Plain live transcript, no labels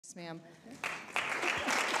Yes, ma'am.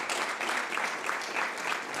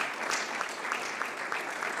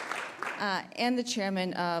 And the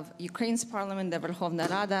chairman of Ukraine's parliament, the Verkhovna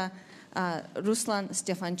Rada, Ruslan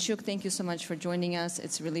Stefanchuk. Thank you so much for joining us.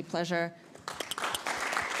 It's really a pleasure.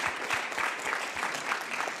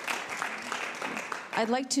 I'd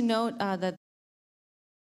like to note that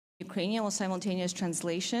Ukrainian will simultaneous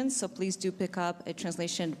translation, so please do pick up a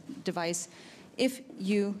translation device if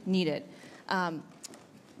you need it.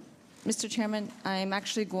 Mr. Chairman, I'm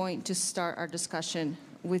actually going to start our discussion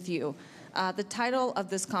with you. The title of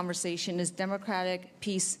this conversation is Democratic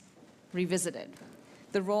Peace Revisited,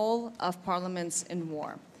 the role of parliaments in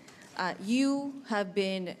war. You have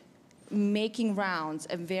been making rounds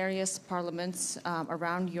at various parliaments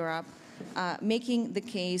around Europe, making the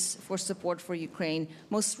case for support for Ukraine.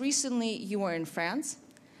 Most recently, you were in France,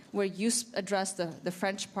 where you addressed the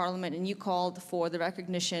French parliament and you called for the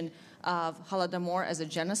recognition of Holodomor as a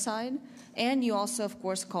genocide. And you also, of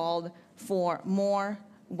course, called for more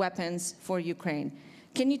weapons for Ukraine.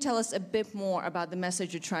 Can you tell us a bit more about the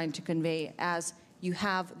message you're trying to convey as you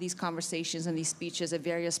have these conversations and these speeches at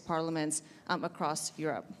various parliaments across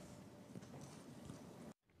Europe?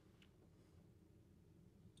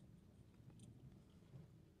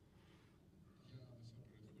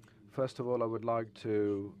 First of all, I would like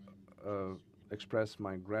to express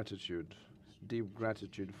my gratitude, deep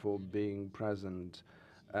gratitude for being present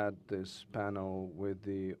at this panel with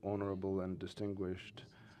the honorable and distinguished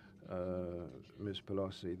Ms.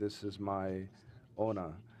 Pelosi. This is my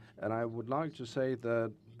honor. And I would like to say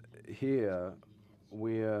that here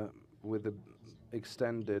we're with the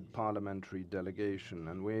extended parliamentary delegation,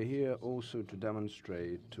 and we're here also to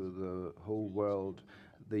demonstrate to the whole world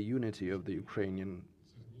the unity of the Ukrainian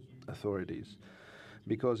authorities.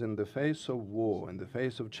 Because in the face of war, in the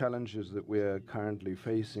face of challenges that we're currently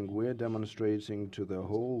facing, we're demonstrating to the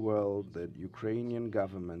whole world that Ukrainian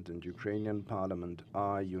government and Ukrainian parliament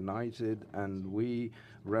are united, and we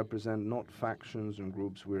represent not factions and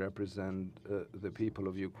groups, we represent the people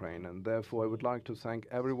of Ukraine. And therefore, I would like to thank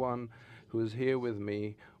everyone who is here with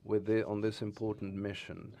me on this important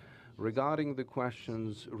mission. Regarding the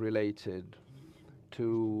questions related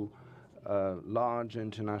to large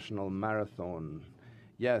international marathon,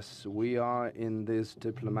 yes, we are in this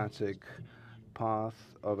diplomatic path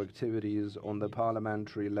of activities on the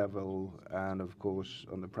parliamentary level and, of course,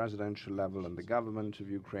 on the presidential level and the government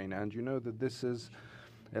of Ukraine. And you know that this is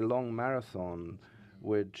a long marathon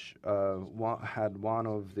which had one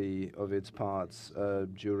of its parts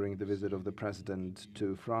during the visit of the president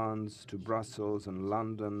to France, to Brussels and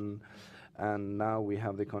London. And now we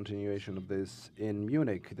have the continuation of this in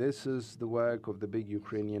Munich. This is the work of the big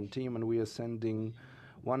Ukrainian team, and we are sending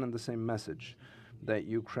one and the same message, that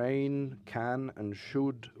Ukraine can and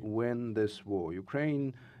should win this war.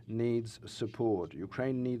 Ukraine needs support.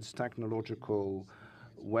 Ukraine needs technological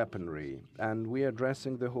weaponry. And we are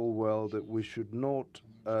addressing the whole world that we should not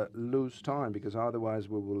lose time, because otherwise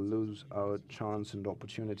we will lose our chance and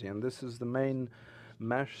opportunity. And this is the main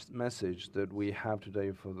message that we have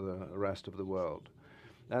today for the rest of the world.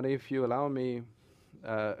 And if you allow me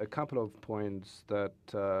a couple of points that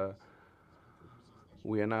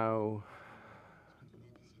we are now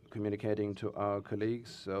communicating to our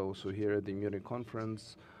colleagues, also here at the Munich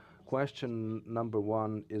conference. Question number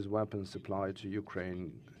one is weapons supply to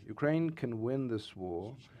Ukraine. Ukraine can win this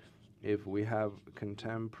war if we have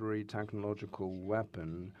contemporary technological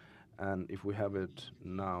weapon and if we have it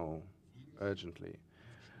now, urgently.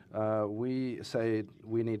 We say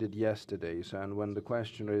we need it yesterday, and when the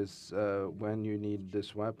question is when you need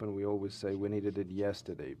this weapon, we always say we needed it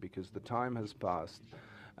yesterday, because the time has passed,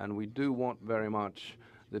 and we do want very much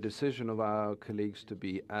the decision of our colleagues to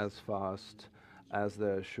be as fast as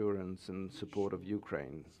their assurance and support of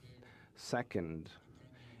Ukraine. Second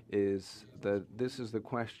is that this is the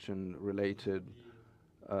question related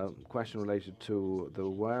to the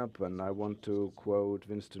weapon. I want to quote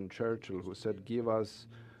Winston Churchill, who said, "Give us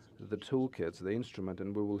the toolkits, the instrument,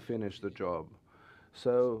 and we will finish the job."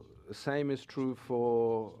 So the same is true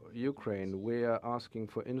for Ukraine. We are asking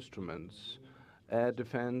for instruments. Air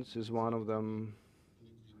defense is one of them.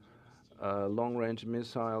 Long-range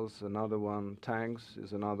missiles, another one. Tanks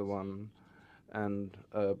is another one. And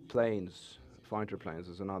planes, fighter planes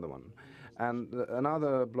is another one. And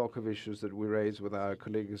another block of issues that we raise with our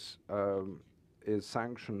colleagues is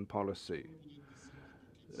sanction policy.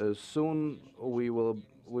 Soon we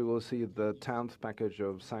will see the 10th package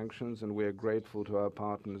of sanctions, and we are grateful to our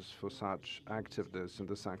partners for such activeness in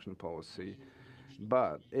the sanction policy.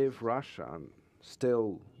 But if Russia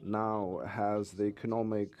still now has the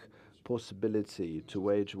economic possibility to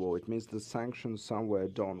wage war. It means the sanctions somewhere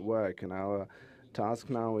don't work, and our task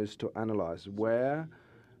now is to analyze where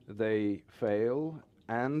they fail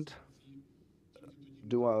and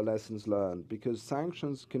do our lessons learned, because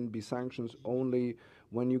sanctions can be sanctions only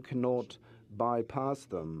when you cannot bypass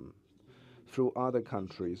them through other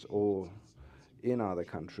countries or in other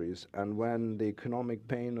countries, and when the economic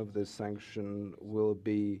pain of this sanction will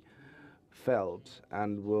be felt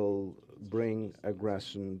and will bring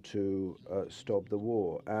aggression to stop the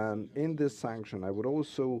war. And in this sanction, I would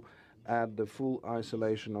also add the full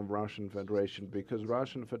isolation of Russian Federation, because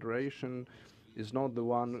Russian Federation is not the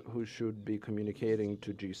one who should be communicating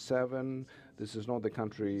to G7. This is not the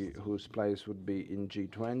country whose place would be in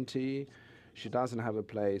G20. She doesn't have a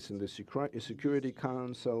place in the Security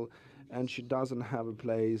Council, and she doesn't have a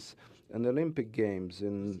place in the Olympic Games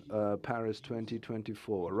in Paris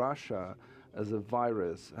 2024. Russia, as a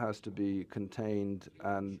virus, has to be contained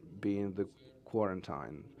and be in the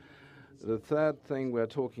quarantine. The third thing we're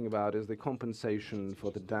talking about is the compensation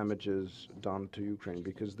for the damages done to Ukraine,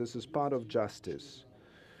 because this is part of justice.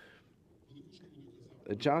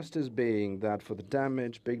 Justice being that for the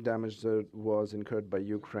damage, big damage that was incurred by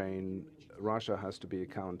Ukraine, Russia has to be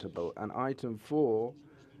accountable. And item 4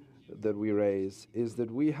 that we raise is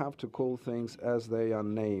that we have to call things as they are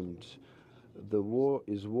named. The war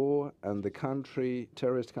is war, and the country,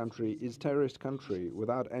 terrorist country, is terrorist country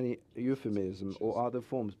without any euphemism or other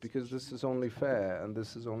forms, because this is only fair and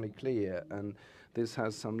this is only clear, and this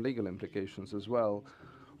has some legal implications as well.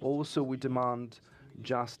 Also, we demand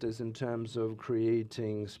justice in terms of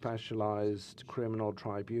creating specialized criminal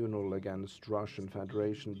tribunal against Russian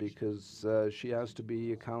Federation, because she has to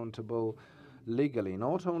be accountable legally,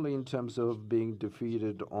 not only in terms of being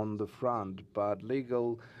defeated on the front, but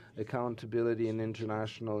legal accountability in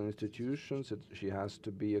international institutions. She has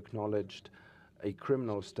to be acknowledged a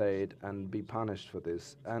criminal state and be punished for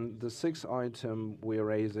this. And the 6th item we're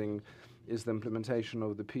raising is the implementation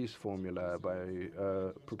of the peace formula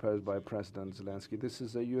proposed by President Zelensky. This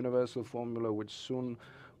is a universal formula which soon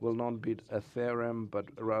will not be a theorem, but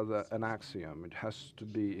rather an axiom.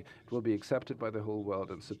 It will be accepted by the whole world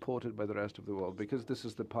and supported by the rest of the world, because this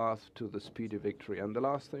is the path to the speedy victory. And the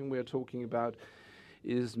last thing we're talking about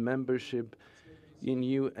is membership in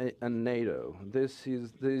EU and NATO.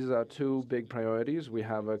 These are 2 big priorities. We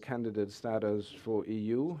have a candidate status for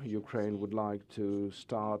EU. Ukraine would like to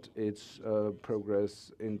start its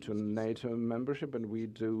progress into NATO membership, and we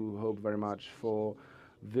do hope very much for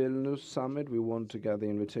Vilnius summit. We want to get the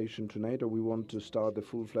invitation to NATO. We want to start the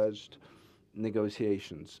full-fledged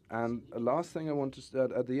negotiations. And the last thing I want to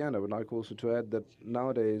start at the end, I would like also to add that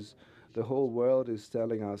nowadays the whole world is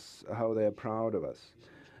telling us how they are proud of us.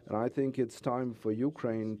 And I think it's time for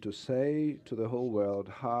Ukraine to say to the whole world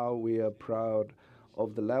how we are proud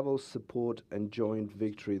of the level of support and joint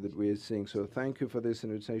victory that we are seeing. So thank you for this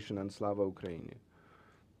invitation, and Slava Ukraini.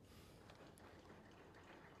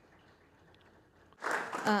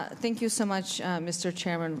 Thank you so much, Mr.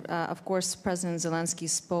 Chairman. Of course, President Zelensky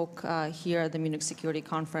spoke here at the Munich Security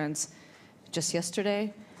Conference just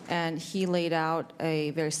yesterday, and he laid out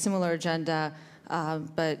a very similar agenda,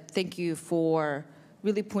 but thank you for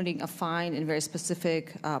really pointing a fine and very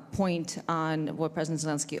specific point on what President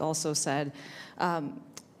Zelensky also said.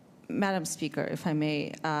 Madam Speaker, if I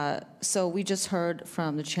may, so we just heard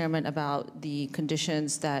from the chairman about the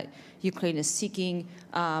conditions that Ukraine is seeking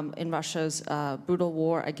in Russia's brutal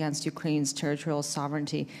war against Ukraine's territorial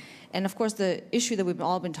sovereignty. And of course, the issue that we've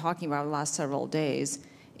all been talking about the last several days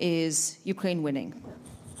is Ukraine winning.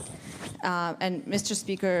 And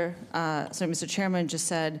Mr. Chairman just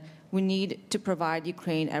said, we need to provide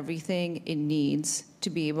Ukraine everything it needs to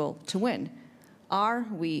be able to win. Are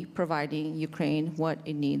we providing Ukraine what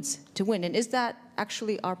it needs to win? And is that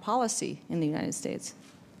actually our policy in the United States?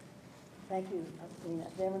 Thank you, Alina,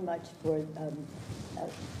 very much for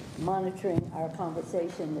monitoring our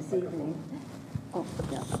conversation this evening. Oh,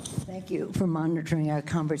 no. Thank you for monitoring our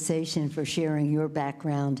conversation, for sharing your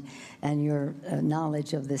background and your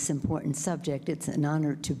knowledge of this important subject. It's an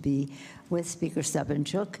honor to be with Speaker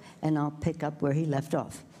Stefanchuk, and I'll pick up where he left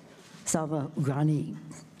off. Salva Ugrani.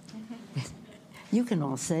 You can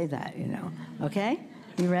all say that, you know, okay?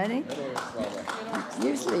 You ready?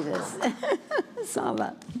 Usually this.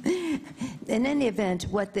 Salva. In any event,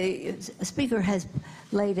 what the Speaker has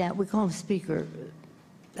laid out, we call him Speaker,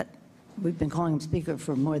 we've been calling him Speaker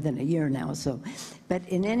for more than a year now, but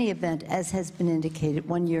in any event, as has been indicated,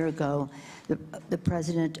 1 year ago, the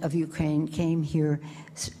President of Ukraine came here,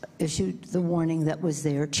 issued the warning that was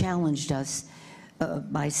there, challenged us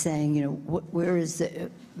by saying, you know, where is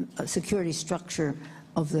the security structure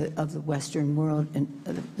of the Western world and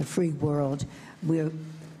the free world. We're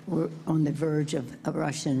on the verge of a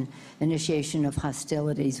Russian initiation of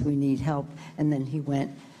hostilities. We need help. And then he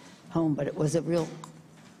went home, but it was a real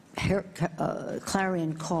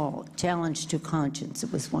clarion call, challenge to conscience.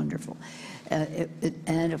 It was wonderful.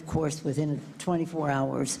 And of course, within 24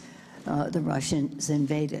 hours, the Russians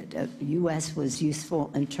invaded. The U.S. was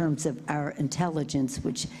useful in terms of our intelligence,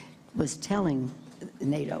 which was telling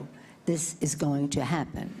NATO, this is going to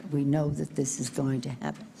happen. We know that this is going to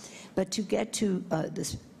happen. But to get to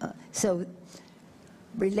this, so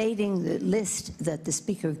relating the list that the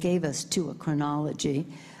Speaker gave us to a chronology,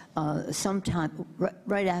 sometime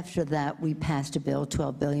right after that, we passed a bill,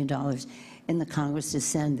 $12 billion, in the Congress to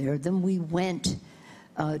send there. Then we went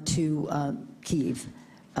to Kyiv.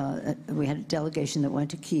 We had a delegation that went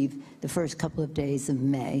to Kyiv the first couple of days of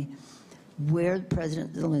May, where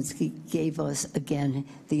President Zelensky gave us, again,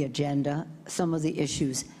 the agenda, some of the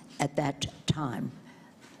issues at that time,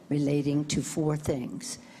 relating to four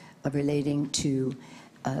things, relating to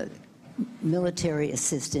military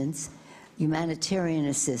assistance, humanitarian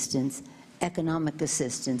assistance, economic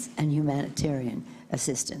assistance, and humanitarian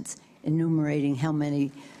assistance, enumerating how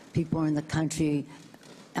many people are in the country,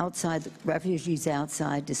 outside, refugees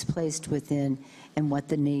outside, displaced within, and what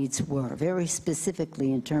the needs were, very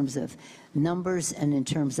specifically in terms of numbers and in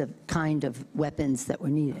terms of kind of weapons that were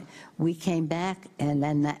needed. We came back, and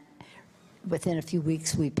then that, within a few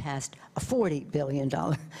weeks, we passed a $40 billion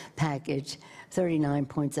package, 39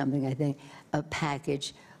 point something, I think, a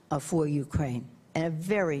package for Ukraine, in a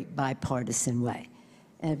very bipartisan way,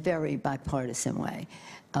 in a very bipartisan way.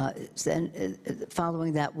 Then,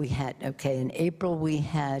 following that, we had, in April, we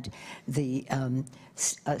had the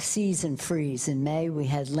seize and freeze. In May, we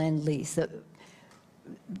had Lend-Lease.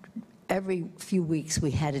 Every few weeks,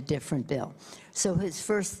 we had a different bill. So his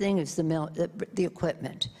first thing is the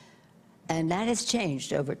equipment. And that has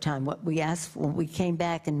changed over time. What we asked for, we came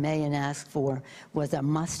back in May and asked for was a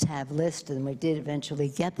must-have list, and we did eventually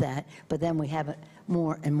get that, but then we have it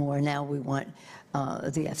more and more. Now we want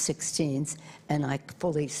the F-16s, and I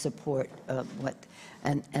fully support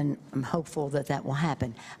and I'm hopeful that that will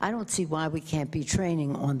happen. I don't see why we can't be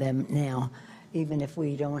training on them now, even if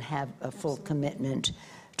we don't have a full commitment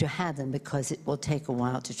to have them, because it will take a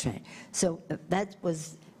while to train. So that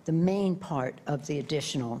was the main part of the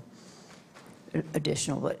additional.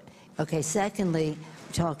 Okay, secondly,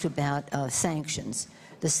 we talked about sanctions.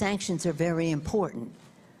 The sanctions are very important,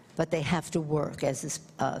 but they have to work, as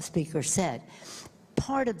the Speaker said.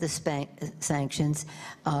 Part of the sanctions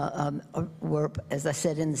were, as I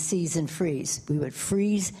said, in the seize and freeze. We would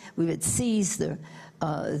seize the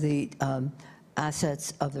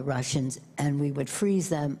assets of the Russians, and we would freeze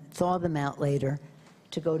them, thaw them out later,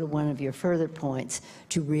 to go to one of your further points,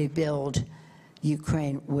 to rebuild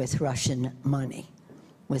Ukraine with Russian money,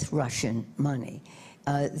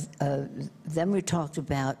 Then we talked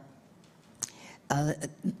about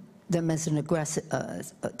them as an aggressive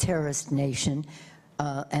terrorist nation,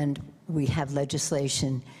 and we have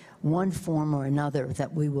legislation, one form or another,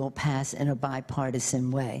 that we will pass in a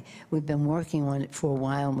bipartisan way. We've been working on it for a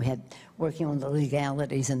while, and we had working on the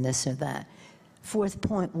legalities and this or that. Fourth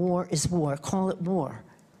point, war is war. Call it war.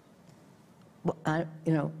 Well, I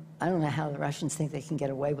don't know how the Russians think they can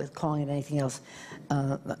get away with calling it anything else,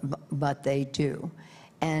 but they do.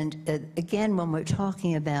 And again, when we're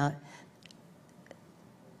talking about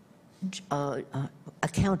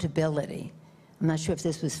accountability, I'm not sure if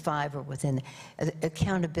this was 5 or within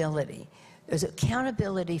accountability. There's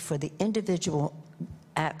accountability for the individual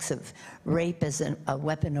acts of rape as a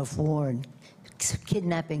weapon of war, and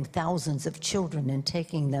kidnapping thousands of children and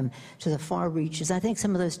taking them to the far reaches. I think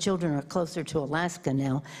some of those children are closer to Alaska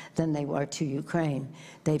now than they were to Ukraine.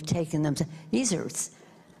 They've taken them to, these are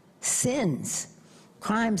sins,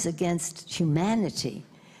 crimes against humanity.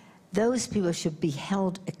 Those people should be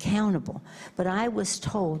held accountable. But I was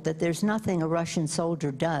told that there's nothing a Russian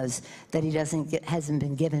soldier does that he hasn't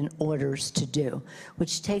been given orders to do,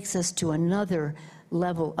 which takes us to another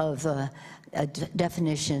level of a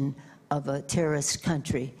definition of a terrorist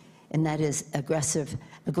country, and that is aggressor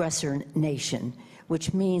nation,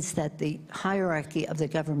 which means that the hierarchy of the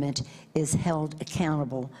government is held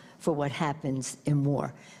accountable for what happens in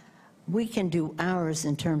war. We can do ours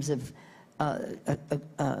in terms of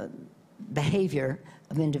behavior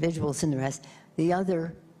of individuals and the rest. The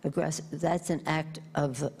other aggressive, that's an act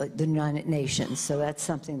of the United Nations, so that's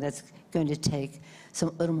something that's going to take a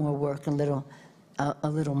little more work and a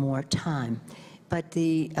little more time. But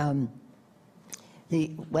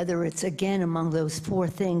whether it's, again, among those 4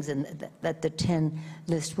 things and that the 10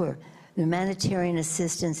 list were, humanitarian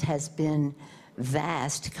assistance has been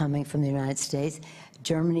vast coming from the United States.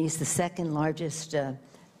 Germany is the second largest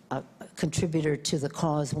contributor to the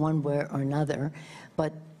cause, one way or another,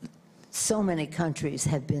 but so many countries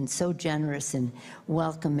have been so generous in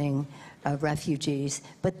welcoming refugees,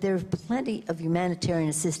 but there's plenty of humanitarian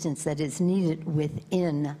assistance that is needed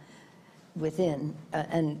within,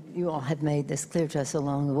 and you all have made this clear to us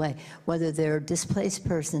along the way, whether they're displaced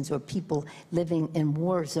persons or people living in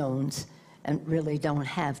war zones and really don't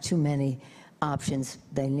have too many options,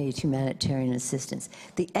 they need humanitarian assistance.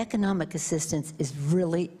 The economic assistance is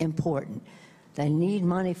really important. They need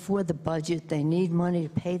money for the budget. They need money to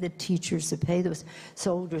pay the teachers, to pay those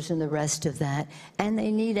soldiers and the rest of that. And they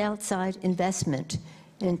need outside investment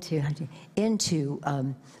into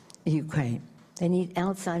Ukraine. They need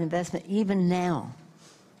outside investment even now,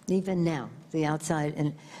 the outside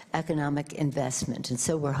and economic investment. And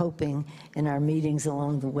so we're hoping in our meetings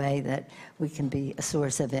along the way that we can be a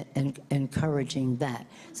source of it and encouraging that.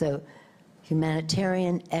 So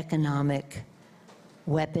humanitarian, economic,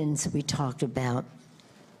 weapons we talked about,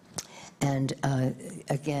 and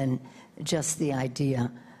again, just the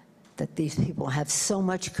idea that these people have so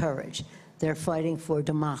much courage. They're fighting for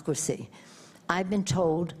democracy. I've been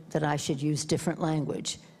told that I should use different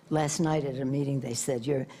language. Last night at a meeting they said,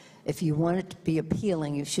 if you want it to be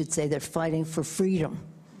appealing, you should say they're fighting for freedom.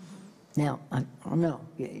 Now, I don't know,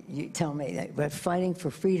 you tell me, that we're fighting for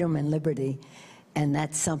freedom and liberty, and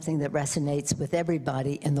that's something that resonates with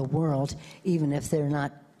everybody in the world, even if they're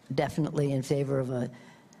not definitely in favor of a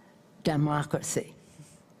democracy.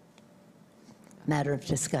 Matter of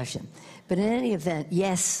discussion. But in any event,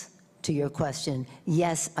 yes, to your question,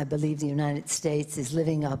 yes, I believe the United States is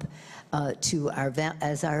living up to our,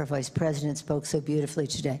 as our Vice President spoke so beautifully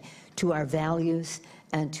today, to our values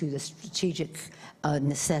and to the strategic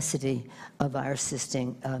necessity of our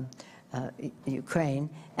assisting Ukraine.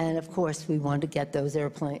 And of course, we want to get those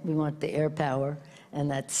airplanes, we want the air power,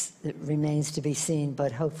 and it remains to be seen,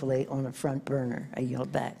 but hopefully on a front burner. I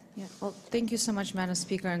yield back. Yeah. Well, thank you so much, Madam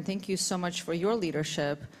Speaker, and thank you so much for your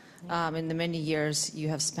leadership in the many years you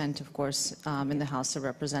have spent, of course, in the House of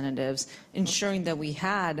Representatives, ensuring that we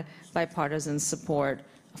had bipartisan support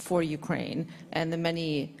for Ukraine, and the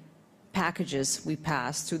many packages we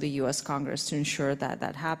passed through the U.S. Congress to ensure that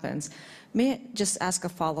that happens. May I just ask a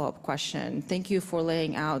follow-up question? Thank you for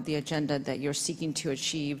laying out the agenda that you're seeking to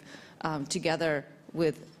achieve together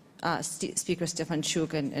with Speaker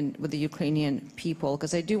Stefanchuk and with the Ukrainian people,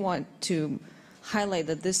 because I do want to highlight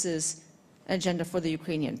that this is an agenda for the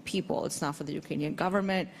Ukrainian people. It's not for the Ukrainian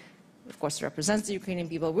government. Of course, it represents the Ukrainian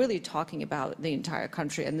people. We're really talking about the entire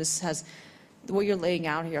country, and this has, what you're laying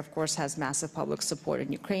out here, of course, has massive public support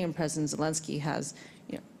in Ukraine. President Zelensky has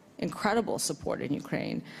incredible support in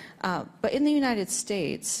Ukraine. But in the United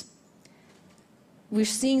States, we're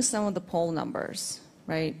seeing some of the poll numbers,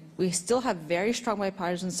 right? We still have very strong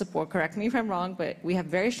bipartisan support. Correct me if I'm wrong, but we have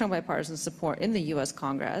very strong bipartisan support in the U.S.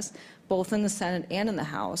 Congress, both in the Senate and in the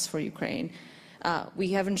House for Ukraine.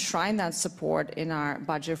 We have enshrined that support in our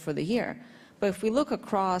budget for the year. But if we look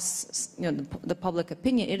across the public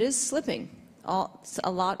opinion, it is slipping.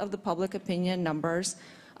 A lot of the public opinion numbers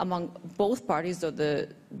among both parties, though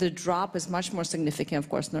the drop is much more significant, of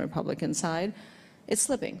course, on the Republican side, it's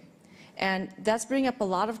slipping. And that's bringing up a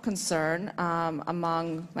lot of concern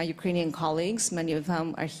among my Ukrainian colleagues, many of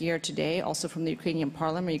whom are here today, also from the Ukrainian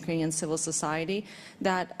parliament, Ukrainian civil society,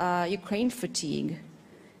 that Ukraine fatigue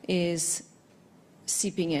is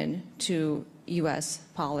seeping in to U.S.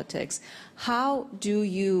 politics. How do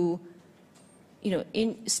you,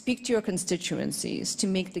 speak to your constituencies to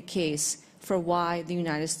make the case for why the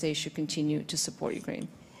United States should continue to support Ukraine?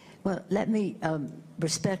 Well, let me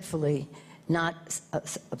respectfully not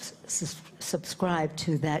subscribe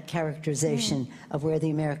to that characterization of where the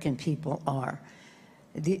American people are.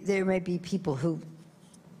 There may be people who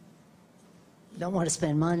don't want to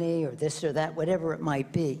spend money or this or that, whatever it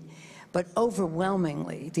might be. But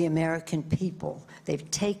overwhelmingly, the American people, they've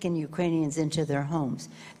taken Ukrainians into their homes.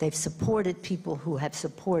 They've supported people who have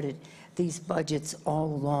supported these budgets all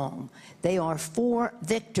along. They are for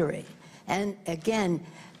victory. And again,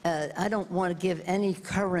 I don't want to give any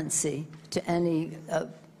currency to any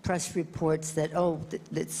press reports that,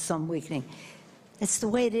 that's some weakening. It's the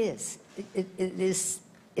way it is.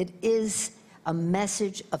 It is a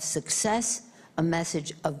message of success, a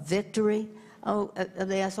message of victory.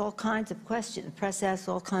 They ask all kinds of questions. The press asks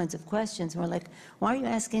all kinds of questions. And we're like, why are you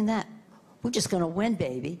asking that? We're just going to win,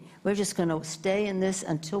 baby. We're just going to stay in this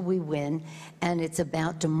until we win. And it's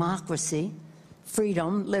about democracy,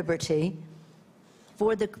 freedom, liberty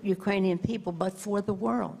for the Ukrainian people, but for the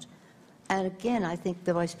world. And again, I think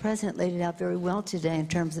the Vice President laid it out very well today in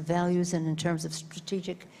terms of values and in terms of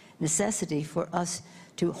strategic necessity for us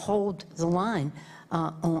to hold the line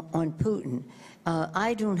on Putin.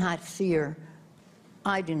 I do not fear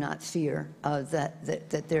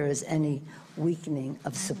that there is any weakening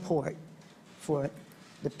of support for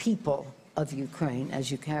the people of Ukraine, as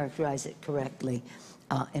you characterize it correctly,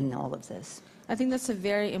 in all of this. I think that's a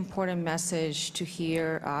very important message to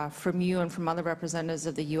hear from you and from other representatives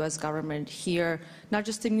of the U.S. government here, not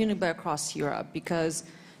just in Munich, but across Europe, because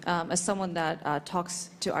as someone that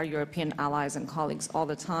talks to our European allies and colleagues all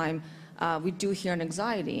the time, we do hear an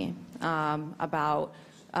anxiety about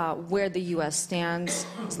where the U.S. stands.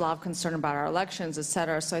 There's a lot of concern about our elections, et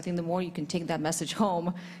cetera. So I think the more you can take that message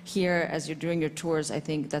home here as you're doing your tours, I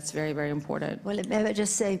think that's very, very important. Well, may I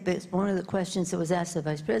just say, one of the questions that was asked of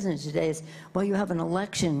the Vice President today is, well, you have an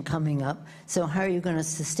election coming up, so how are you going to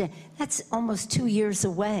sustain? That's almost 2 years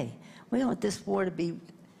away. We want this war to be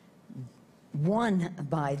won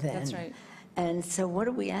by then. That's right. And so what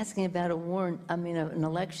are we asking about an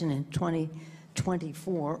election in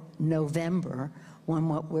 2024, November, when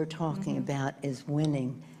what we're talking about is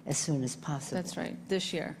winning as soon as possible? That's right,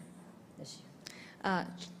 this year.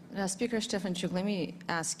 Speaker Stefanchuk, let me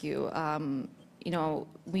ask you,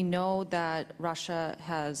 we know that Russia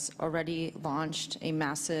has already launched a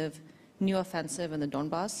massive new offensive in the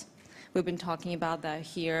Donbass. We've been talking about that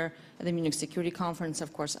here at the Munich Security Conference,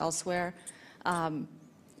 of course, elsewhere.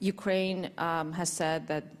 Ukraine has said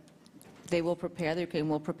that Ukraine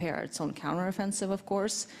will prepare its own counteroffensive, of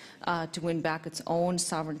course, to win back its own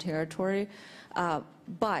sovereign territory.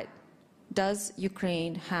 But does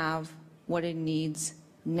Ukraine have what it needs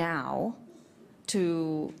now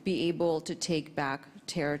to be able to take back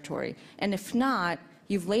territory? And if not,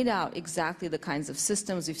 you've laid out exactly the kinds of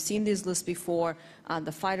systems. We've seen these lists before,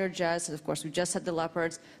 the fighter jets, and of course, we just had the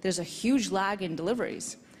Leopards. There's a huge lag in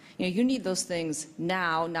deliveries. You need those things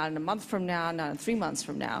now, not in a month from now, not in 3 months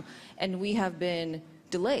from now. And we have been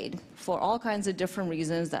delayed for all kinds of different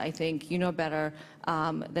reasons that I think you know better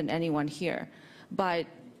than anyone here. But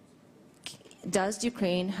does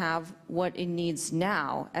Ukraine have what it needs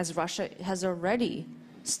now, as Russia has already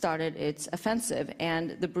started its offensive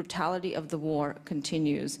and the brutality of the war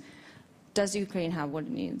continues? Does Ukraine have what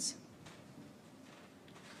it needs?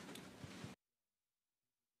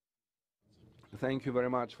 Thank you very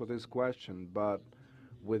much for this question, but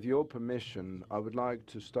with your permission, I would like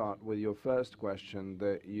to start with your first question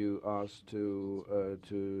that you asked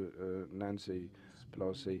to Nancy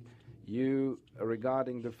Pelosi.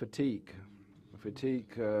 Regarding the fatigue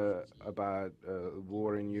about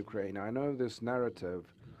war in Ukraine. I know this narrative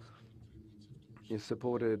is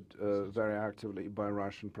supported very actively by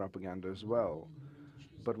Russian propaganda as well,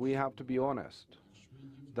 but we have to be honest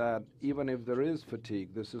that even if there is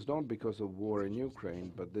fatigue, this is not because of war in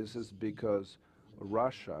Ukraine, but this is because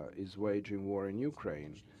Russia is waging war in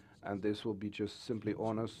Ukraine, and this will be just simply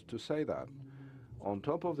honest to say that. On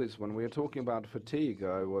top of this, when we are talking about fatigue,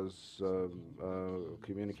 I was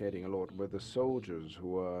communicating a lot with the soldiers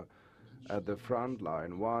who are at the front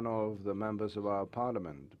line. One of the members of our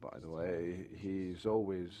parliament, by the way, he's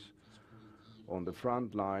always on the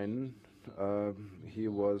front line. He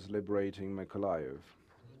was liberating Mykolaiv.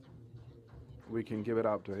 We can give it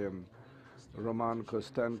up to him. Roman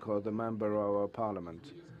Kostenko, the member of our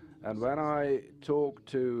parliament. And when I talk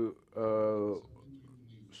to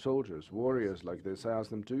soldiers, warriors like this, I ask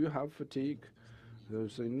them, do you have fatigue? They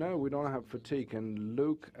say, no, we don't have fatigue, and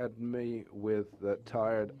look at me with the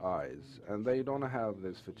tired eyes. And they don't have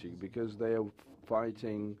this fatigue because they are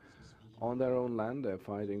fighting on their own land, they're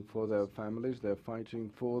fighting for their families, they're fighting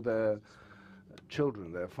for their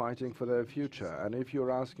children, they're fighting for their future. And if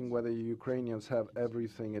you're asking whether Ukrainians have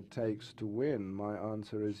everything it takes to win, my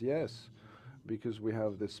answer is yes, because we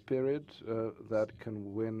have the spirit that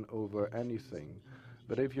can win over anything.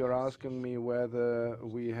 But if you're asking me whether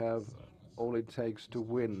we have all it takes to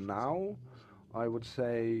win now, I would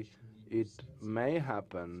say it may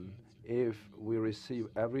happen if we receive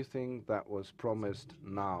everything that was promised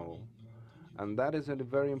now. And that is a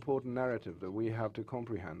very important narrative that we have to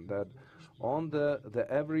comprehend, that on the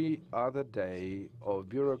every other day of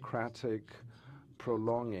bureaucratic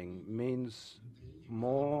prolonging means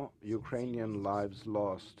more Ukrainian lives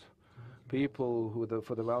lost. People who,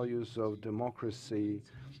 for the values of democracy,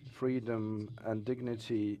 freedom, and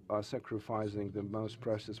dignity are sacrificing the most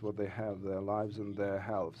precious what they have, their lives and their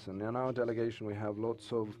healths. And in our delegation, we have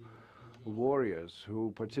lots of warriors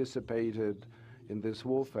who participated in this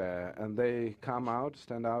warfare, and they come out,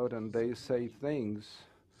 stand out, and they say things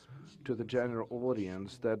to the general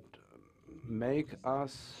audience that make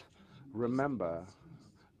us remember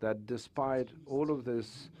that despite all of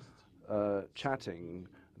this chatting,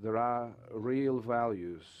 there are real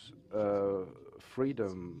values,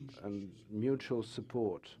 freedom and mutual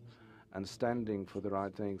support and standing for the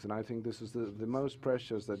right things. And I think this is the most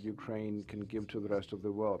precious that Ukraine can give to the rest of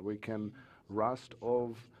the world. We can rust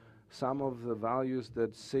off some of the values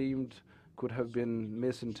that seemed could have been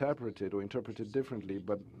misinterpreted or interpreted differently,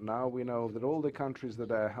 but now we know that all the countries that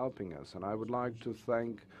are helping us, and I would like to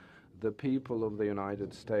thank the people of the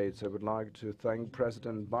United States, I would like to thank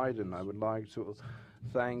President Biden, I would like to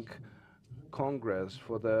thank Congress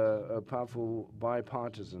for the powerful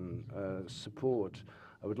bipartisan support.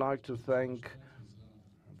 I would like to thank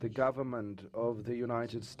the government of the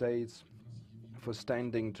United States for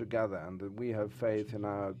standing together, and that we have faith in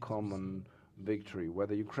our common victory.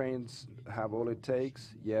 Whether Ukrainians have all it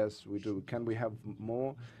takes, yes, we do. Can we have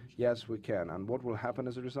more? Yes, we can. And what will happen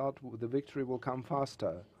as a result? The victory will come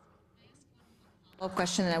faster.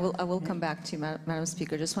 Question, and I will come back to you, Madam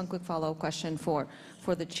Speaker. Just one quick follow-up question for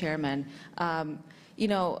the chairman. I'm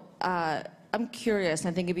curious,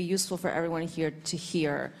 and I think it'd be useful for everyone here to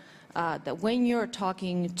hear that when you're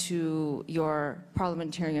talking to your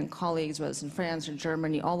parliamentarian colleagues, whether it's in France or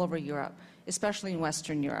Germany, all over Europe, especially in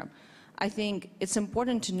Western Europe, I think it's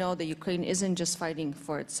important to know that Ukraine isn't just fighting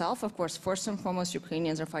for itself. Of course, first and foremost,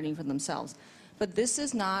 Ukrainians are fighting for themselves. But this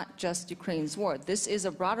is not just Ukraine's war. This is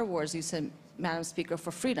a broader war, as you said, Madam Speaker,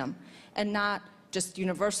 for freedom, and not just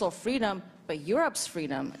universal freedom, but Europe's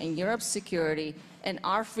freedom and Europe's security and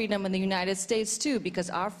our freedom in the United States too,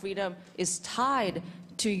 because our freedom is tied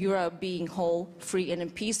to Europe being whole, free, and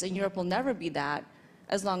in peace, and Europe will never be that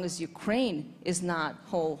as long as Ukraine is not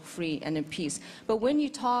whole, free, and in peace. But when you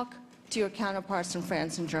talk to your counterparts in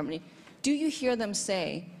France and Germany, do you hear them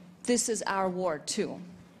say, this is our war too,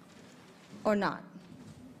 or not?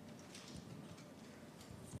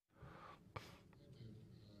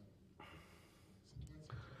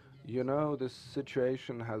 You know, this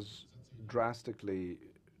situation has drastically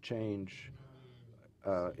changed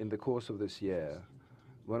in the course of this year.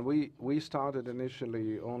 When we started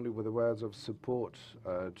initially only with the words of support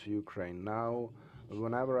to Ukraine. Now,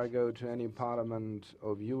 whenever I go to any parliament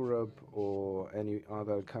of Europe or any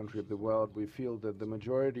other country of the world, we feel that the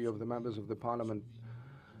majority of the members of the parliament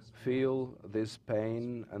feel this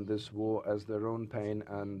pain and this war as their own pain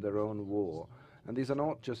and their own war. And these are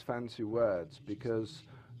not just fancy words, because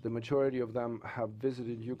the majority of them have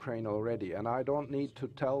visited Ukraine already, and I don't need to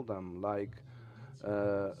tell them, like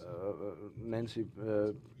Nancy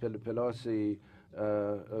Pelosi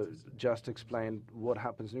just explained what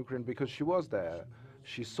happens in Ukraine, because she was there.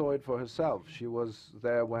 She saw it for herself. She was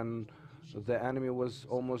there when the enemy was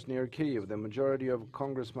almost near Kyiv. The majority of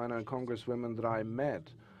congressmen and congresswomen that I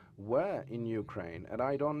met were in Ukraine, and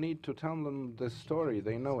I don't need to tell them this story.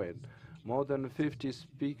 They know it. More than 50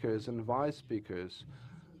 speakers and vice speakers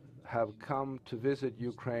have come to visit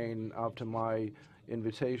Ukraine after my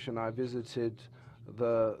invitation. I visited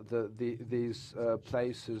these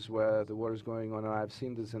places where the war is going on, and I've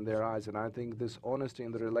seen this in their eyes, and I think this honesty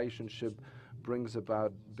in the relationship brings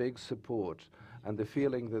about big support and the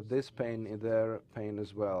feeling that this pain is their pain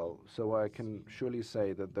as well. So I can surely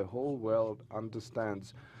say that the whole world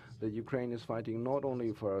understands that Ukraine is fighting not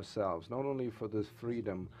only for ourselves, not only for this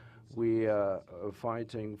freedom. We are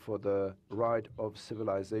fighting for the right of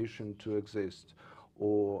civilization to exist,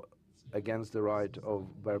 or against the right of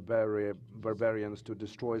barbarians to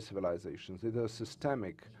destroy civilizations. These are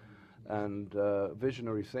systemic and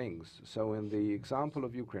visionary things. So in the example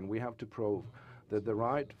of Ukraine, we have to prove that the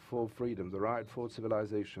right for freedom, the right for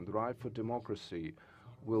civilization, the right for democracy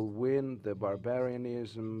will win the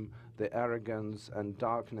barbarianism, the arrogance and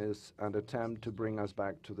darkness, and attempt to bring us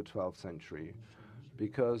back to the 12th century.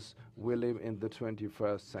 Because we live in the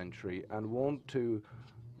 21st century and want to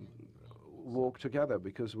walk together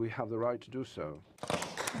because we have the right to do so.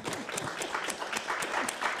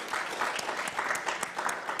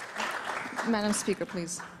 Madam Speaker,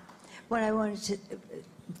 please. What I wanted to,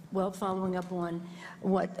 well, following up on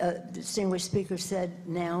what the distinguished speaker said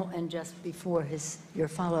now and just before your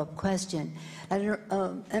follow-up question, at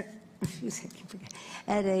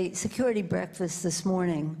a security breakfast this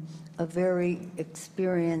morning, a very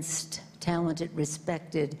experienced, talented,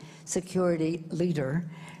 respected security leader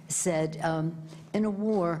said, in a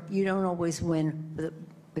war, you don't always win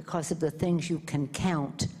because of the things you can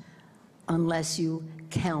count unless you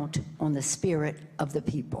count on the spirit of the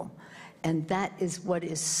people. And that is what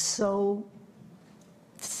is so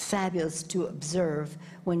fabulous to observe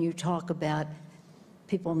when you talk about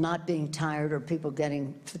people not being tired or people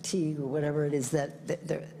getting fatigue or whatever it is that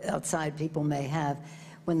outside people may have.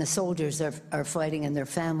 when the soldiers are fighting and their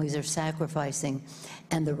families are sacrificing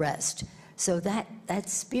and the rest. So that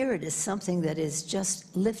spirit is something that is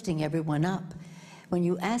just lifting everyone up. When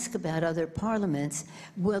you ask about other parliaments,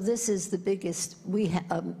 well, this is the biggest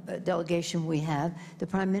delegation we have. The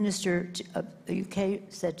Prime Minister of the UK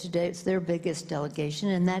said today it's their biggest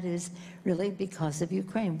delegation, and that is really because of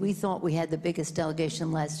Ukraine. We thought we had the biggest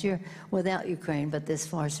delegation last year without Ukraine, but this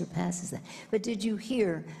far surpasses that. But did you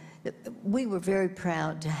hear that we were very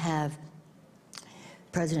proud to have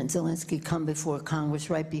President Zelensky come before Congress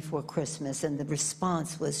right before Christmas, and the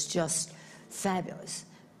response was just fabulous.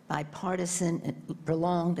 Bipartisan, and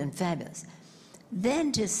prolonged, and fabulous.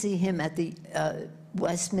 Then to see him at the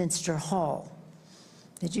Westminster Hall.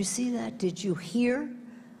 Did you see that? Did you hear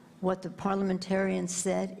what the parliamentarians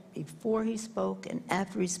said before he spoke and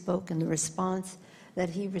after he spoke, and the response that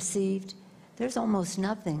he received? There's almost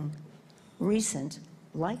nothing recent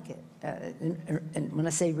like it. And when I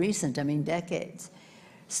say recent, I mean decades.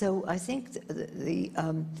 So I think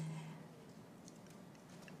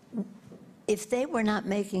if they were not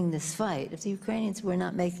making this fight, if the Ukrainians were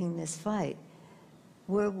not making this fight,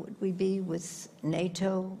 where would we be with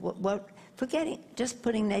NATO? Just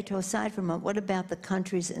putting NATO aside for a moment, what about the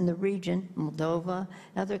countries in the region, Moldova,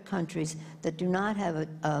 other countries that do not have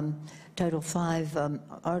a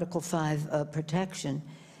Article 5 protection,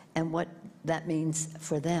 and what that means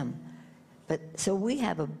for them? So we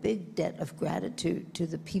have a big debt of gratitude to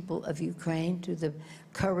the people of Ukraine, to the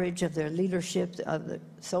courage of their leadership, of the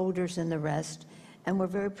soldiers and the rest, and we're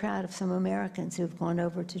very proud of some Americans who've gone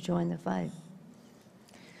over to join the fight.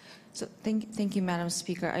 So thank you, Madam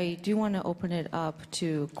Speaker. I do want to open it up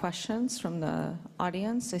to questions from the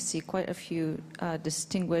audience. I see quite a few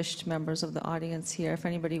distinguished members of the audience here. If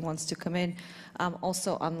anybody wants to come in.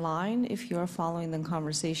 Also online, if you are following the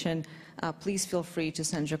conversation, please feel free to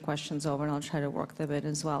send your questions over, and I'll try to work them in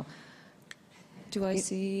as well. Do I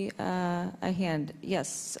see a hand?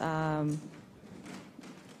 Yes.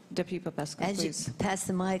 Deputy Popescu, please. As you pass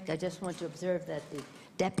the mic, I just want to observe that the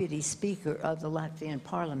Deputy Speaker of the Latvian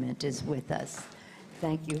Parliament is with us.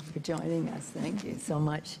 Thank you for joining us. Thank you so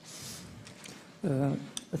much.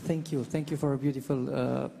 Thank you. Thank you for a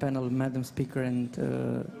beautiful panel, Madam Speaker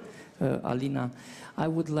and Alina. I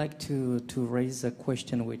would like to raise a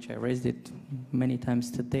question, which I raised it many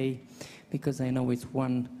times today, because I know it's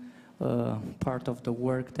one part of the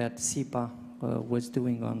work that SIPA was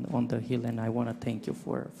doing on the Hill, and I want to thank you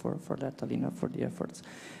for that, Alina, for the efforts.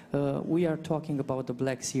 We are talking about the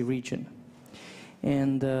Black Sea region,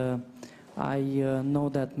 and I know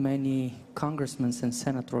that many congressmen and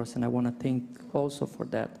senators, and I want to thank also for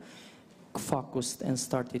that, focused and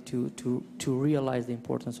started to realize the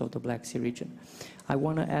importance of the Black Sea region. I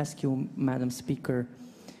want to ask you, Madam Speaker,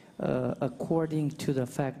 according to the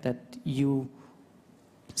fact that you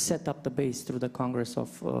set up the base through the Congress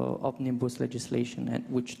of Omnibus legislation, and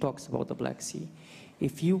which talks about the Black Sea,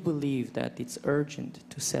 if you believe that it's urgent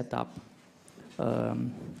to set up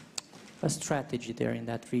a strategy there in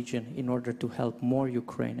that region in order to help more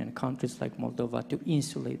Ukraine and countries like Moldova to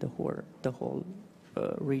insulate the whole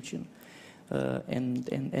region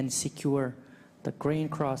and secure the grain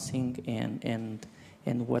crossing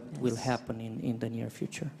and what will happen in the near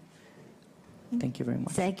future. Thank you very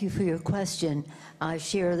much. Thank you for your question. I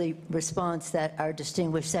share the response that our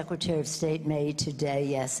distinguished Secretary of State made today.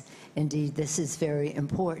 Yes, indeed, this is very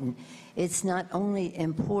important. It's not only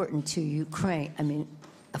important to Ukraine, I mean,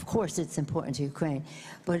 of course it's important to Ukraine,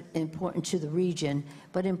 but important to the region,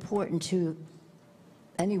 but important to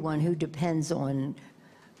anyone who depends on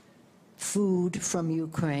food from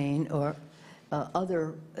Ukraine or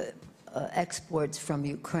other exports from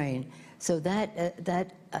Ukraine. So that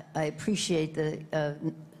I appreciate the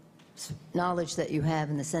knowledge that you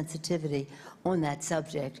have and the sensitivity on that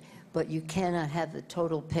subject, but you cannot have the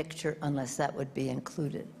total picture unless that would be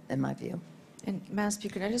included, in my view. And Madam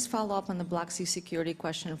Speaker, can I just follow up on the Black Sea security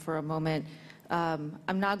question for a moment?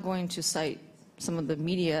 I'm not going to cite some of the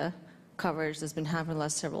media coverage that's been happening the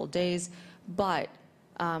last several days, but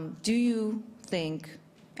do you think,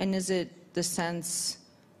 and is it the sense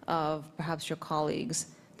of perhaps your colleagues,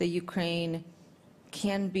 that Ukraine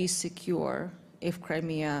can be secure if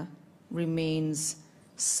Crimea remains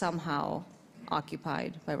somehow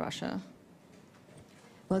occupied by Russia?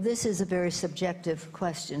 Well, this is a very subjective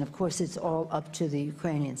question. Of course, it's all up to the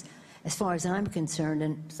Ukrainians. As far as I'm concerned,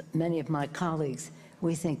 and many of my colleagues,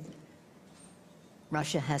 we think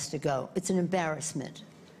Russia has to go. It's an embarrassment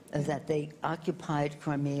that they occupied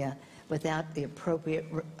Crimea without the appropriate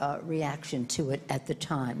reaction to it at the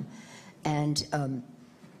time. And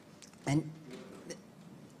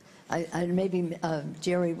Maybe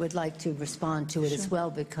Jerry would like to respond to it as well,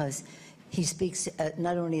 because he speaks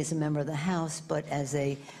not only as a member of the House, but as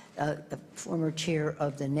a former chair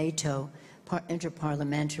of the NATO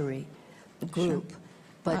interparliamentary group.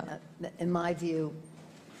 But in my view,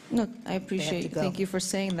 no, I appreciate. Thank you for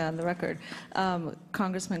saying that on the record,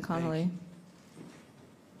 Congressman Connolly.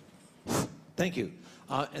 Thank you,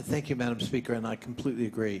 and thank you, Madam Speaker. And I completely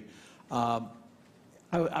agree.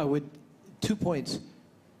 I would 2 points.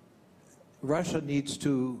 Russia needs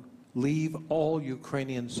to leave all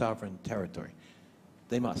Ukrainian sovereign territory.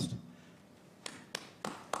 They must.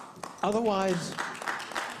 Otherwise,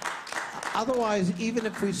 even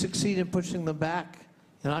if we succeed in pushing them back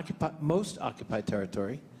in most occupied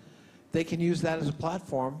territory, they can use that as a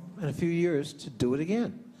platform in a few years to do it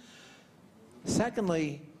again.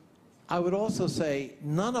 Secondly, I would also say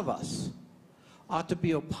none of us ought to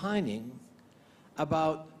be opining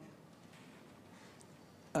about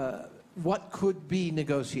what could be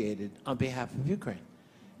negotiated on behalf of Ukraine.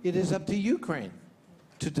 It is up to Ukraine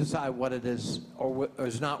to decide what it is or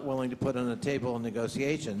is not willing to put on the table in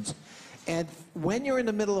negotiations. And when you're in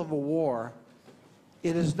the middle of a war,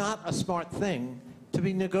 it is not a smart thing to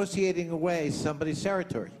be negotiating away somebody's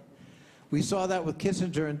territory. We saw that with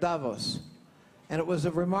Kissinger in Davos, and it was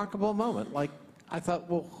a remarkable moment. Like, I thought,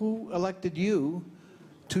 well, who elected you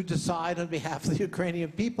to decide on behalf of the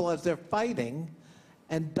Ukrainian people as they're fighting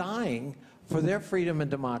and dying for their freedom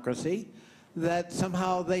and democracy, that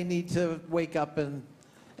somehow they need to wake up and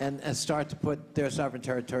start to put their sovereign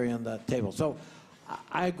territory on the table. So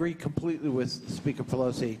I agree completely with Speaker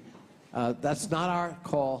Pelosi. That's not our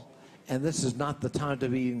call, and this is not the time to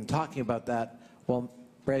be even talking about that while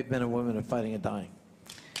brave men and women are fighting and dying.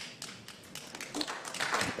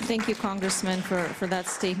 Thank you, Congressman, for that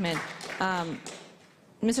statement.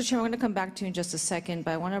 Mr. Chair, I'm going to come back to you in just a second,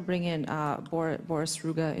 but I want to bring in Boris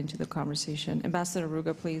Ruga into the conversation. Ambassador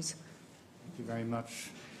Ruga, please. Thank you very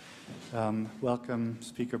much. Welcome,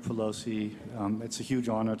 Speaker Pelosi. It's a huge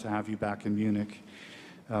honor to have you back in Munich.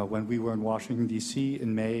 When we were in Washington, D.C.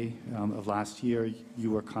 in May of last year,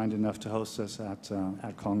 you were kind enough to host us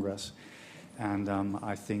at Congress. And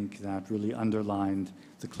I think that really underlined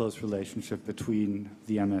the close relationship between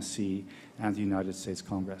the MSC and the United States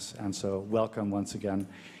Congress. And so welcome once again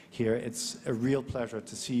here. It's a real pleasure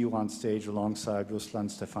to see you on stage alongside Ruslan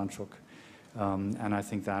Stefanchuk. And I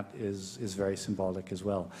think that is very symbolic as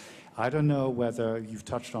well. I don't know whether you've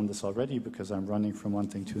touched on this already, because I'm running from one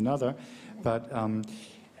thing to another, but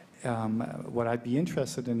what I'd be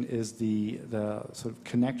interested in is the sort of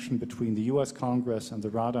connection between the US Congress and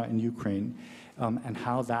the Rada in Ukraine, and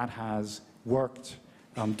how that has worked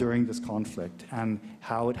during this conflict, and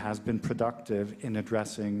how it has been productive in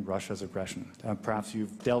addressing Russia's aggression. Perhaps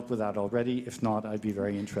you've dealt with that already. If not, I'd be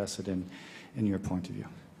very interested in your point of view.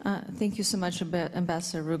 Thank you so much,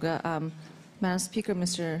 Ambassador Ruga. Madam Speaker,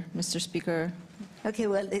 Mr. Speaker. okay,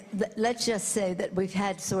 well, let's just say that we've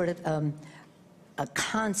had sort of a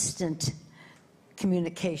constant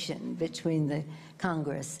communication between the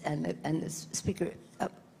Congress and the Speaker.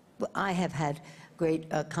 I have had great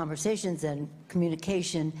conversations and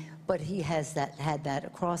communication, but he has had that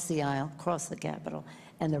across the aisle, across the Capitol,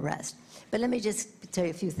 and the rest. But let me just tell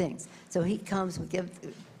you a few things. So he comes,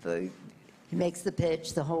 he makes the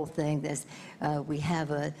pitch, the whole thing. We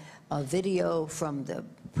have a video from the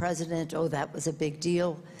president. Oh, that was a big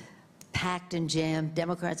deal. Packed and jammed,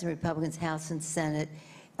 Democrats and Republicans, House and Senate.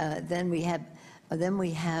 Then we have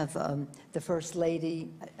the First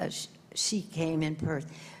Lady. She came in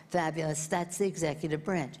person. Fabulous. That's the executive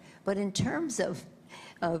branch. But in terms of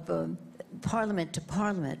parliament to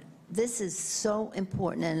parliament, this is so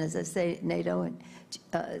important. And as I say, NATO and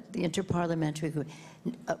the interparliamentary group,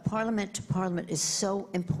 parliament to parliament is so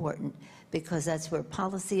important, because that's where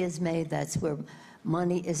policy is made, that's where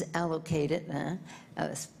money is allocated,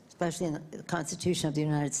 especially in the Constitution of the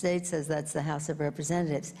United States says that's the House of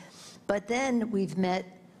Representatives. But then we've met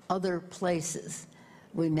other places.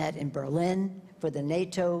 We met in Berlin for the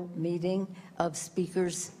NATO meeting of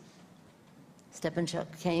speakers.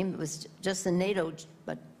 Stefanchuk came. It was just the NATO,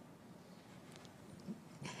 but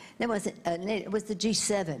it wasn't. It was the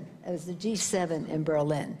G7. It was the G7 in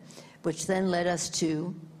Berlin, which then led us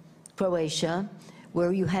to Croatia,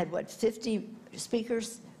 where you had, what, 50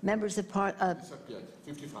 speakers, members of 55.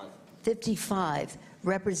 55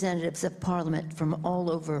 representatives of parliament from all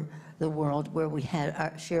over the world, where we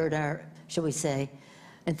had shared our, shall we say,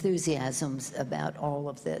 enthusiasms about all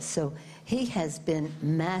of this. So he has been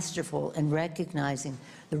masterful in recognizing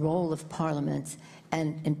the role of parliaments,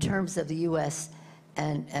 and in terms of the U.S.,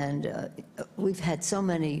 and we've had so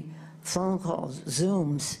many phone calls,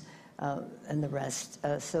 Zooms, and the rest.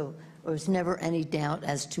 So there was never any doubt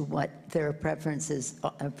as to what their preferences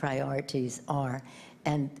and priorities are.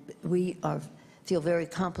 And we feel very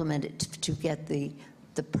complimented to get the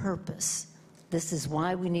purpose. This is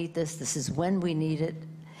why we need this. This is when we need it.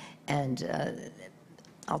 And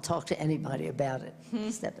I'll talk to anybody about it.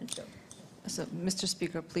 Stefanchuk. So, Mr.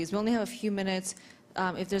 Speaker, please, we only have a few minutes.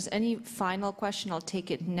 If there's any final question, I'll take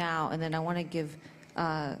it now, and then I want to give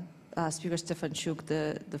Speaker Stefanchuk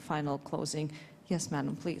the final closing. Yes,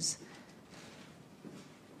 madam, please.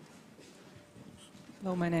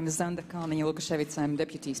 Hello, my name is Zanda Kalniņa Lukaševica. I'm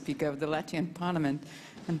Deputy Speaker of the Latvian Parliament.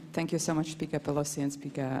 And thank you so much, Speaker Pelosi and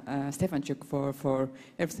Speaker Stefanchuk, for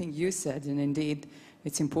everything you said. And indeed,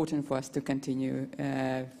 it's important for us to continue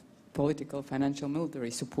political, financial, military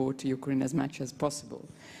support to Ukraine as much as possible.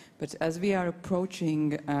 But as we are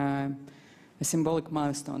approaching a symbolic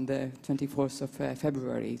milestone, the 24th of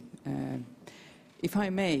February, if I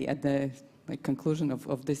may, at the conclusion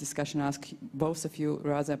of this discussion, ask both of you a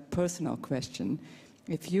rather personal question.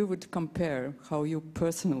 If you would compare how you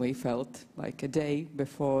personally felt like a day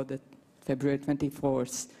before the February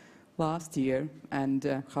 24th last year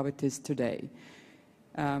and how it is today.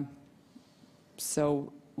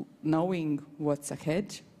 So knowing what's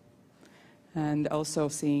ahead and also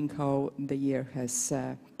seeing how the year has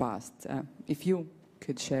passed, if you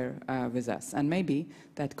could share with us, and maybe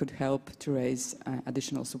that could help to raise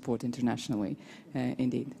additional support internationally.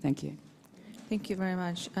 Indeed, thank you. Thank you very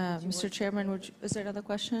much. Mr. Chairman, is there another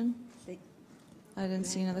question? I didn't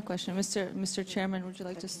see another question. Mr. Chairman, would you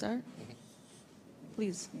like to start?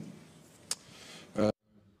 Please.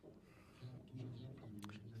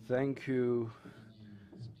 Thank you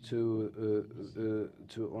to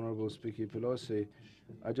Honorable Speaker Pelosi.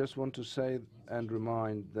 I just want to say and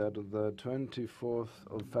remind that the 24th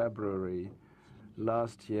of February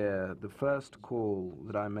last year, the first call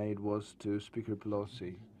that I made was to Speaker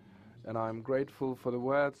Pelosi. And I'm grateful for the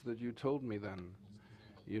words that you told me then.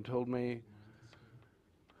 You told me,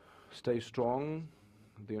 stay strong,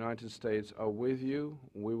 the United States are with you,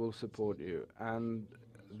 we will support you. And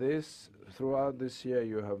throughout this year,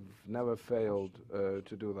 you have never failed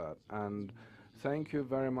to do that. And thank you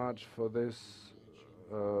very much for this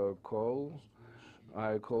call.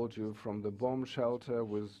 I called you from the bomb shelter,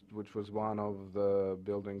 which was one of the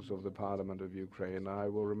buildings of the Parliament of Ukraine. I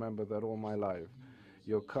will remember that all my life.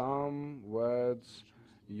 Your calm words,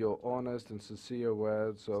 your honest and sincere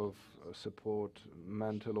words of support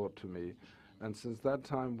meant a lot to me. And since that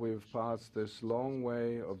time, we've passed this long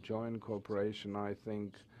way of joint cooperation. I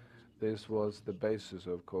think this was the basis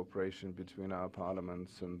of cooperation between our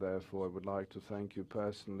parliaments, and therefore I would like to thank you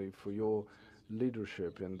personally for your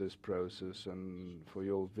leadership in this process and for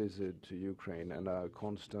your visit to Ukraine and our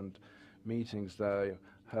constant meetings that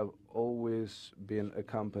have always been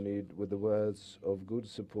accompanied with the words of good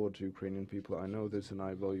support to Ukrainian people. I know this and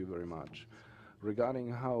I value very much. Regarding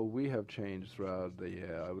how we have changed throughout the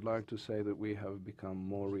year, I would like to say that we have become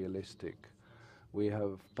more realistic. We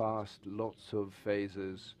have passed lots of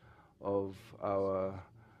phases of our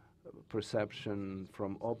perception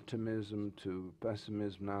from optimism to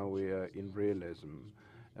pessimism. Now we are in realism.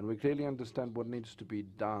 And we clearly understand what needs to be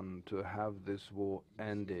done to have this war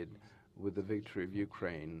ended with the victory of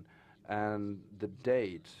Ukraine. And the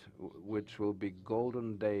date, which will be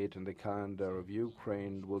golden date in the calendar of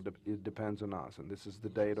Ukraine, it depends on us. And this is the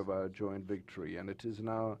date of our joint victory. And it is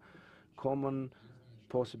now common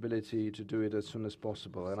possibility to do it as soon as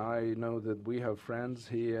possible. And I know that we have friends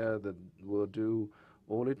here that will do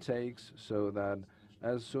all it takes so that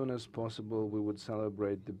as soon as possible we would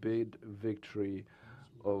celebrate the big victory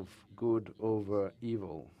of good over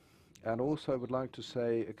evil. And also I would like to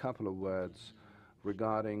say a couple of words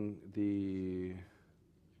regarding the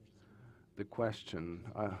question.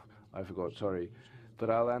 I forgot, sorry. But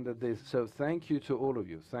I'll end at this. So thank you to all of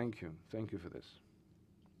you. Thank you. Thank you for this.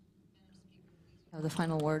 The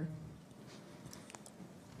final word.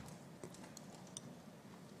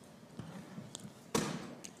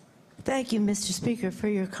 Thank you, Mr. Speaker, for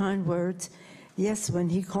your kind words. Yes, when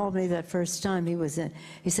he called me that first time,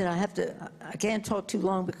 he said, I can't talk too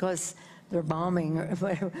long because they're bombing or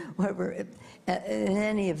whatever. In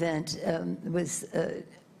any event, it was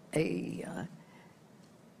a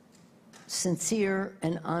sincere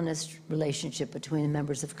and honest relationship between the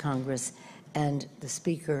members of Congress and the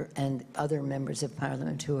Speaker and other members of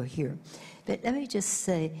Parliament who are here. But let me just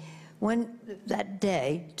say, when that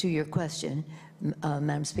day, to your question,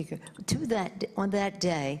 Madam Speaker, on that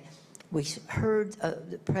day, we heard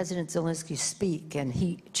President Zelensky speak, and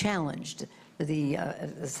he challenged as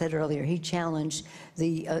I said earlier, he challenged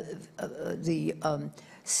the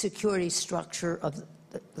security structure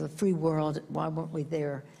the free world, why weren't we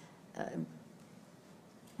there?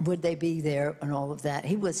 Would they be there and all of that?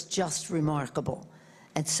 He was just remarkable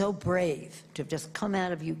and so brave to just come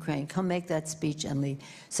out of Ukraine, come make that speech and leave.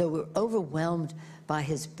 So we're overwhelmed by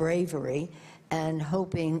his bravery and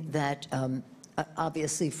hoping that,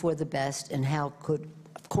 obviously, for the best, and how could,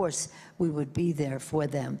 of course, we would be there for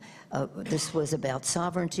them. This was about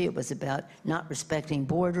sovereignty. It was about not respecting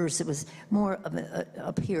borders. It was more of a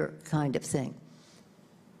up here kind of thing.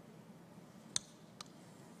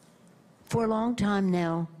 For a long time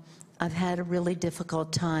now, I've had a really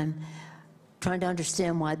difficult time trying to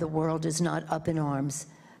understand why the world is not up in arms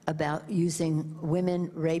about using women,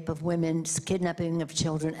 rape of women, kidnapping of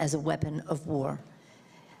children as a weapon of war.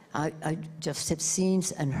 I just have seen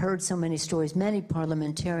and heard so many stories. Many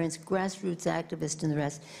parliamentarians, grassroots activists, and the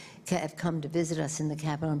rest have come to visit us in the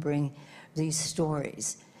Capitol and bring these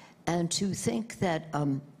stories. And to think that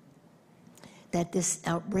that this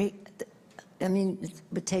outrage, I mean, it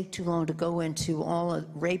would take too long to go into all of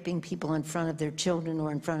raping people in front of their children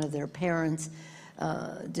or in front of their parents,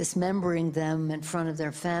 dismembering them in front of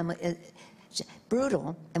their family. It's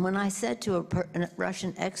brutal. And when I said to a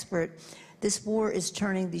Russian expert, this war is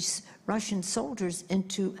turning these Russian soldiers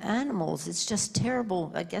into animals. It's just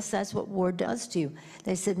terrible. I guess that's what war does to you.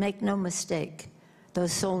 They said, make no mistake,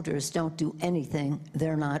 those soldiers don't do anything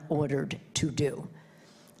they're not ordered to do.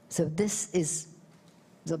 So this is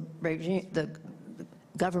the regime, the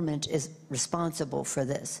government is responsible for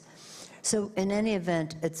this. So in any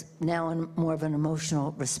event, it's now more of an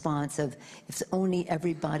emotional response of if only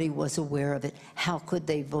everybody was aware of it, how could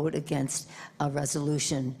they vote against a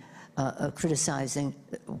resolution criticizing,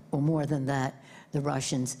 or more than that, the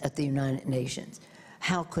Russians at the United Nations?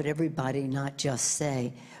 How could everybody not just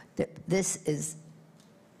say that this is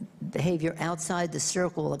behavior outside the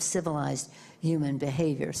circle of civilized human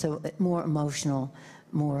behavior? So more emotional,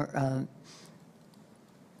 more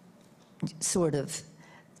sort of,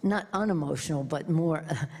 not unemotional, but more,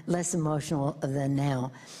 less emotional than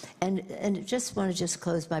now. And just want to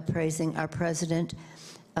close by praising our president,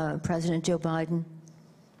 President Joe Biden.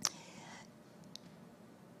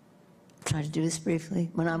 Try to do this briefly.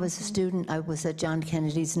 When I was a student, I was at John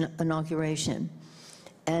Kennedy's inauguration.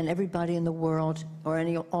 And everybody in the world, or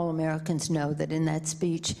all Americans, know that in that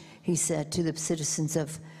speech, he said to the citizens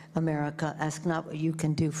of America, ask not what you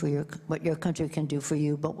can do for what your country can do for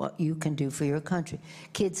you, but what you can do for your country.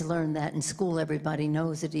 Kids learn that in school. Everybody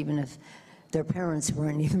knows it, even if their parents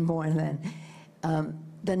weren't even born then.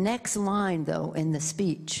 The next line, though, in the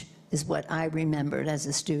speech is what I remembered as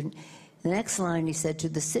a student. The next line, he said, to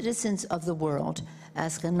the citizens of the world,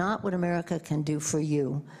 ask not what America can do for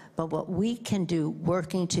you, but what we can do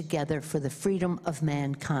working together for the freedom of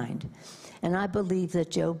mankind. And I believe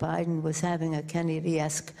that Joe Biden was having a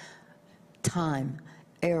Kennedy-esque time,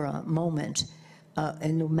 era, moment,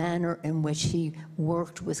 in the manner in which he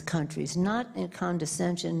worked with countries, not in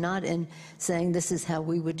condescension, not in saying this is how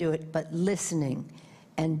we would do it, but listening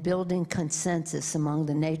and building consensus among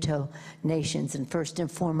the NATO nations, and first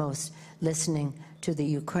and foremost, listening to the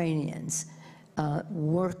Ukrainians,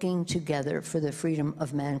 working together for the freedom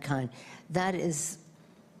of mankind. That is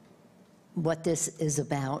what this is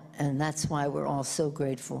about, and that's why we're all so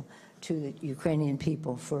grateful to the Ukrainian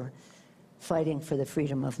people for fighting for the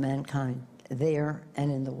freedom of mankind there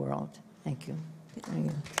and in the world. Thank you.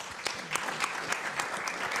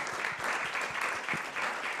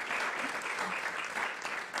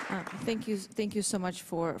 Thank you. Thank you so much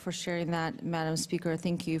for sharing that, Madam Speaker.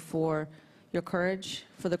 Thank you for your courage,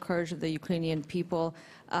 for the courage of the Ukrainian people.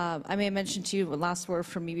 I may mention to you, last word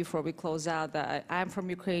from me before we close out, that I'm from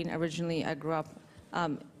Ukraine originally. I grew up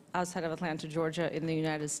outside of Atlanta, Georgia, in the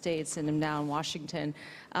United States, and am now in Washington.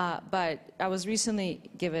 But I was recently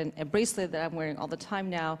given a bracelet that I'm wearing all the time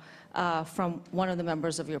now from one of the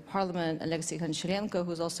members of your parliament, Alexei Koncharenko,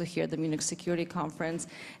 who's also here at the Munich Security Conference.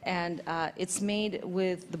 And it's made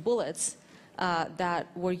with the bullets that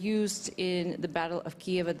were used in the Battle of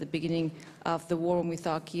Kiev at the beginning of the war when we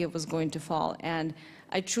thought Kiev was going to fall. And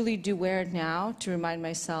I truly do wear it now to remind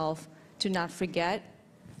myself to not forget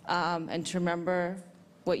and to remember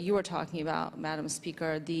what you were talking about, Madam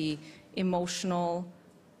Speaker, the emotional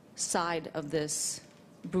side of this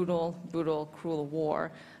brutal, brutal, cruel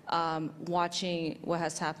war. Watching what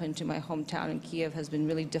has happened to my hometown in Kiev has been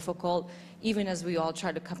really difficult, even as we all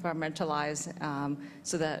try to compartmentalize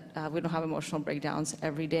so that we don't have emotional breakdowns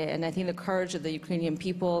every day. And I think the courage of the Ukrainian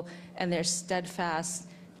people and their steadfast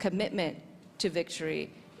commitment to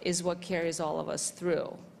victory is what carries all of us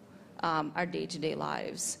through our day-to-day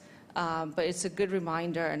lives. But it's a good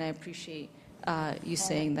reminder, and I appreciate you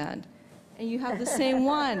saying that. And you have the same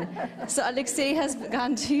one. So Alexei has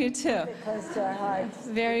gone to you too. Close to our hearts.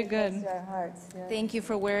 Very good. Close to our hearts. Yeah. Thank you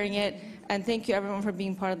for wearing it. And thank you everyone for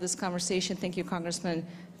being part of this conversation. Thank you, Congressman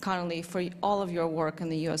Connolly, for all of your work in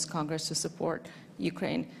the U.S. Congress to support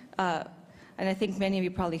Ukraine. And I think many of you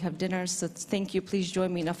probably have dinners, so thank you. Please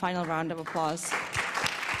join me in a final round of applause.